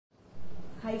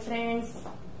Hi friends,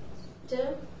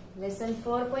 चलो lesson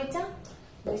 4 पहुंचा।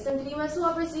 Lesson 3 में શું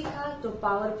આપણે શીખા તો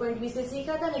પાવર પોઈન્ટ વિશે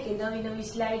શીખા હતા ને કે નવી નવી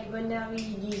સ્લાઇડ બનાવવી,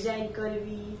 ડિઝાઇન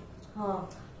કરવી। હા,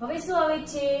 હવે શું આવે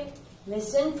છે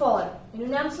લેસન 4,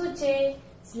 એનું નામ શું છે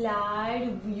સ્લાઇડ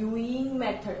વ્યુઇંગ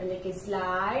મેથડ, એટલે કે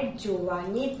સ્લાઇડ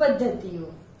જોવાની પદ્ધતિઓ।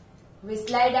 હવે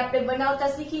સ્લાઇડ આપણે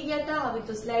બનાવતા શીખી ગયા હતા, હવે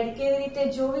તો સ્લાઇડ કેવી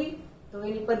રીતે જોવી તો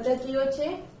એની પદ્ધતિઓ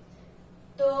છે।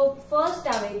 તો ફર્સ્ટ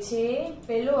આવે છે,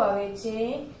 પેલો આવે છે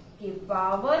કે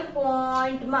પાવર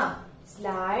પોઈન્ટ માં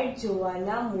સ્લાઇડ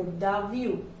જોવાના મુદ્દા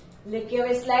વ્યૂ, એટલે કે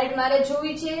હવે સ્લાઇડ મારે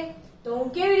જોવી છે તો હું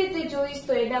કેવી રીતે જોઈશ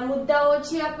તો એના મુદ્દાઓ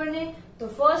છે આપણને।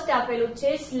 તો ફર્સ્ટ આપેલું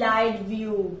છે સ્લાઇડ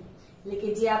વ્યૂ, એટલે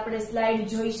કે જે આપણે સ્લાઇડ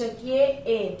જોઈ શકીએ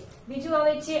એ। બીજું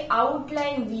આવે છે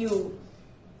આઉટલાઇન વ્યૂ,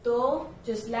 તો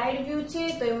જો સ્લાઇડ વ્યૂ છે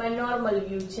તો એમાં નોર્મલ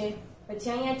વ્યૂ છે।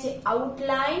 પછી અહીંયા છે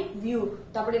આઉટલાઇન વ્યૂ,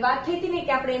 તો આપણે વાત થઈ હતી ને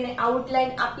કે આપણે એને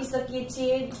આઉટલાઇન આપી શકીએ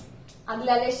છીએ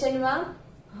આગલા લેસનમાં।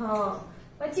 હા,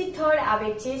 પછી થર્ડ આવે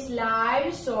છે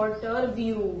સ્લાઇડ શોર્ટર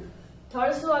વ્યૂ।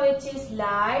 થર્ડ શું આવે છે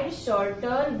સ્લાઇડ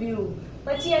શોર્ટર વ્યૂ।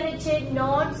 પછી આવે છે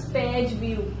notes page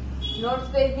view.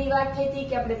 Notes page ની વાત થઈ હતી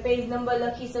કે આપણે પેજ નંબર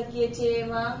લખી શકીએ છીએ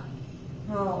એમાં।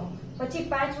 હા, પછી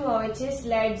પાંચમું આવે છે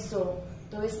સ્લાઇડ શો।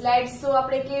 તો સ્લાઇડ શો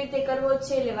આપણે કેવી રીતે કરવો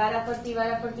છે, એટલે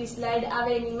વારાફરતી સ્લાઇડ આવે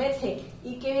એની મેથડ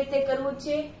ઈ કેવી રીતે કરવું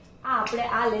છે આ આપણે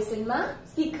આ લેસનમાં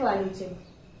શીખવાનું છે।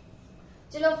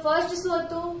 ચલો ફર્સ્ટ શું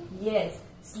હતું, યસ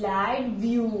સ્લાઇડ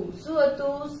વ્યૂ। શું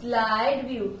હતું સ્લાઇડ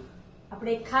વ્યૂ,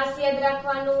 આપણે ખાસ યાદ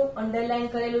રાખવાનું,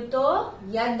 અંડરલાઈન કરેલું તો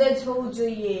યાદ જ હોવું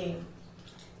જોઈએ।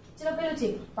 ચલો પેલું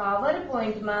છે પાવર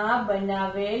પોઈન્ટ માં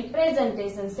બનાવેલ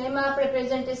પ્રેઝન્ટેશન। શેમાં આપણે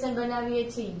પ્રેઝન્ટેશન બનાવીએ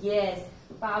છીએ, યસ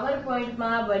પાવર પોઈન્ટ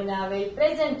માં બનાવેલ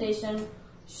પ્રેઝન્ટેશન।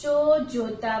 શો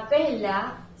જોતા પહેલા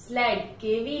સ્લાઇડ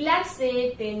કેવી લાગશે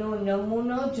તેનો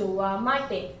નમૂનો જોવા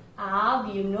માટે આ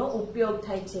વ્યૂ નો ઉપયોગ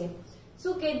થાય છે।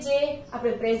 શું કે છે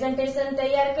આપણે પ્રેઝન્ટેશન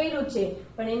તૈયાર કર્યું છે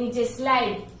પણ એની જે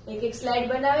સ્લાઇડ એક સ્લાઇડ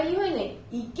બનાવેલી હોય ને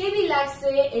ઈ કેવી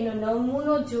લાગશે એનો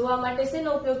નમૂનો જોવા માટે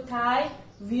શેનો ઉપયોગ થાય,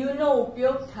 વ્યૂ નો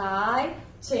ઉપયોગ થાય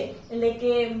છે। એટલે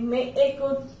કે મેં એક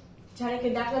જાણે કે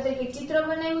દાખલા તરીકે ચિત્ર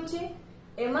બનાવ્યું છે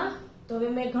એમાં, તો હવે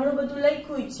મેં ઘણું બધું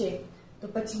લખ્યું છે તો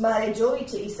પછી મારે જોવી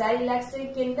છે ઈ સારી લાગશે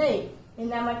કે નહીં,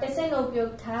 એના માટે શેનો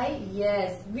ઉપયોગ થાય,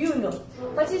 યસ વ્યૂ નો।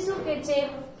 પછી શું કે છે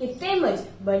કે તેમજ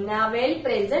બનાવેલ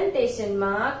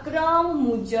પ્રેઝન્ટેશનમાં ક્રમ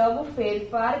મુજબ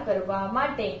ફેરફાર કરવા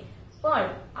માટે પણ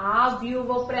આ વ્યૂ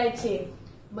વપરાય છે।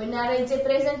 બનાવેલ જે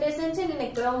પ્રેઝન્ટેશન છે ને એને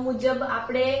ક્રમ મુજબ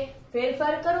આપણે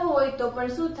ફેરફાર કરવો હોય તો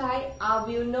પણ શું થાય, આ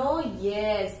વ્યૂ નો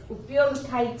યસ ઉપયોગ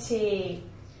થાય છે।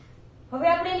 હવે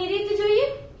આપણે એની રીત જોઈએ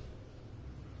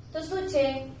તો શું છે,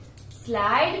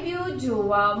 સ્લાઇડ વ્યૂ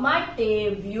જોવા માટે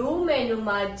વ્યૂ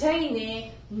મેનુમાં જઈને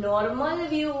નોર્મલ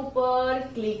વ્યૂ ઉપર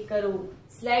ક્લિક કરવું।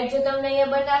 સ્લાઇડ જો તમને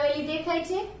અહીંયા બનાવેલી દેખાય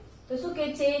છે તો શું કે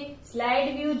છે સ્લાઇડ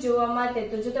વ્યૂ જોવા માટે,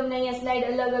 તો જો તમને અહીંયા સ્લાઇડ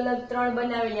અલગ અલગ 3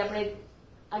 બનાવેલી આપણે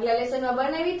આગલા લેસનમાં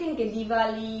બનાવી હતી ને કે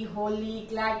દિવાળી, હોલી,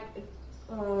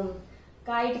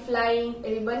 કાઇટ ફ્લાઇંગ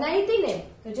એવી બનાવી હતી ને,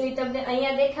 તો જો એ તમને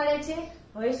અહીંયા દેખાડે છે।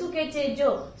 હવે શું કે છે, જો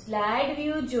સ્લાઇડ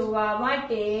વ્યૂ જોવા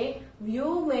માટે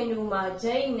વ્યૂ મેનુમાં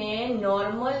જઈને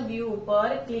નોર્મલ વ્યૂ ઉપર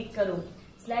ક્લિક કરવું।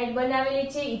 સ્લાઇડ બનાવેલી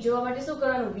છે એ જોવા માટે શું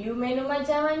કરવાનું, વ્યૂ મેનુમાં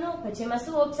જવાનું, પછી એમાં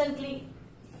શું ઓપ્શન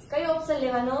કયો ઓપ્શન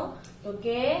લેવાનો તો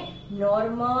કે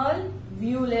નોર્મલ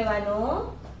વ્યૂ લેવાનો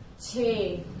છે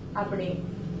આપણે।